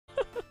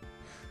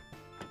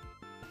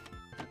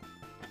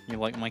You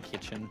like my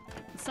kitchen?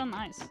 It's so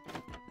nice.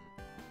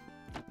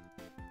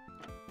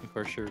 Of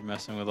course, you're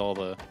messing with all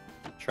the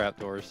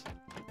trapdoors.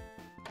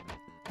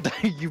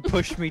 You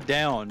pushed me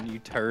down, you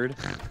turd.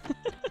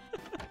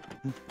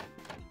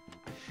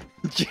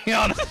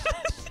 Gianna!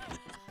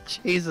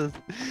 Jesus.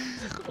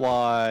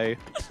 Why?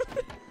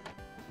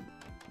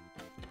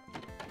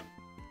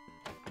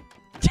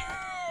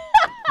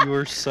 You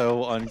were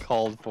so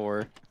uncalled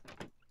for.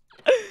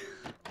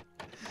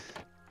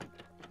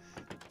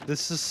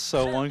 This is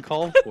so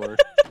uncalled for.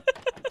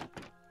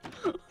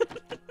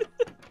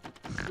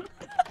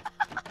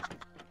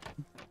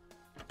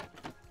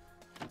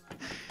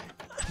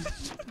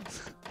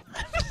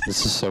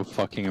 This is so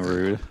fucking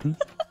rude.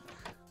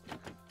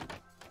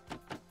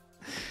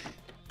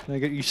 I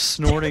got you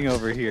snorting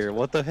over here.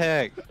 What the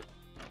heck?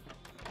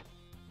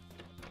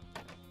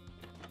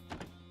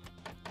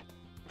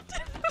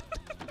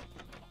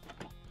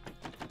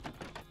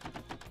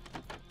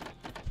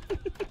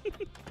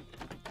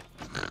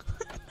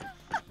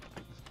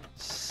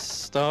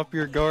 Stop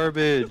your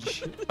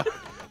garbage.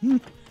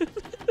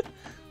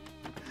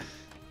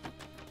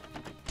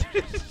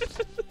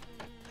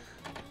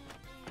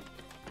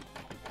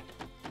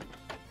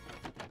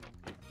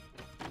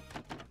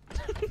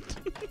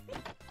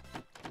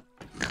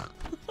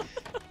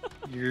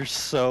 You're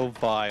so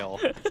vile.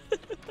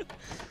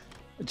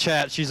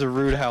 Chat, she's a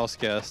rude house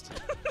guest.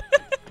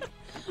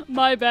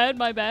 My bad,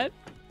 my bad.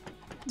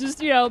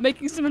 Just, you know,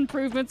 making some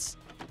improvements.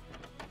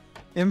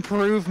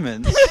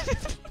 Improvements?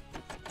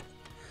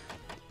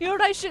 You know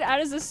what I should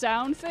add as a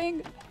sound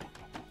thing?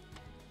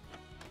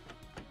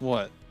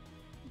 What?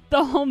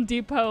 The Home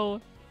Depot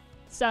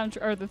sound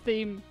or the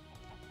theme.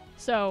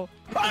 So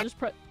I just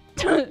press.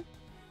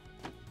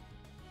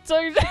 so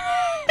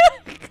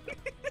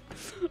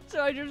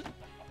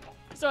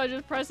I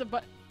just press a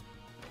button.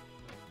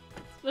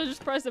 So I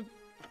just press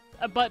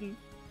a button,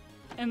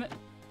 and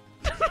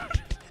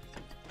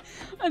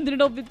and then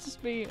it'll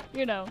just be,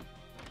 you know.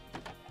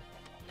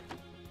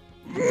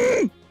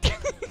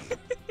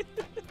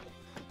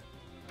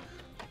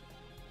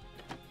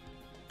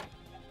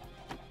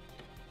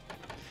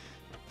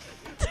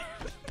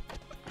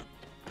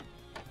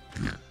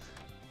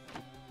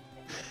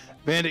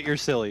 Bandit, you're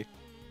silly.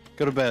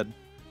 Go to bed.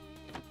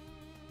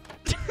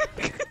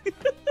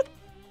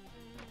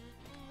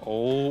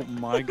 Oh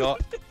my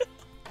god.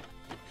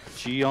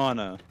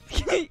 Gianna.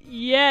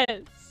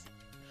 Yes.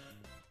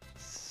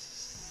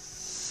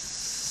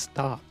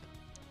 Stop.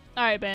 Alright, Ben.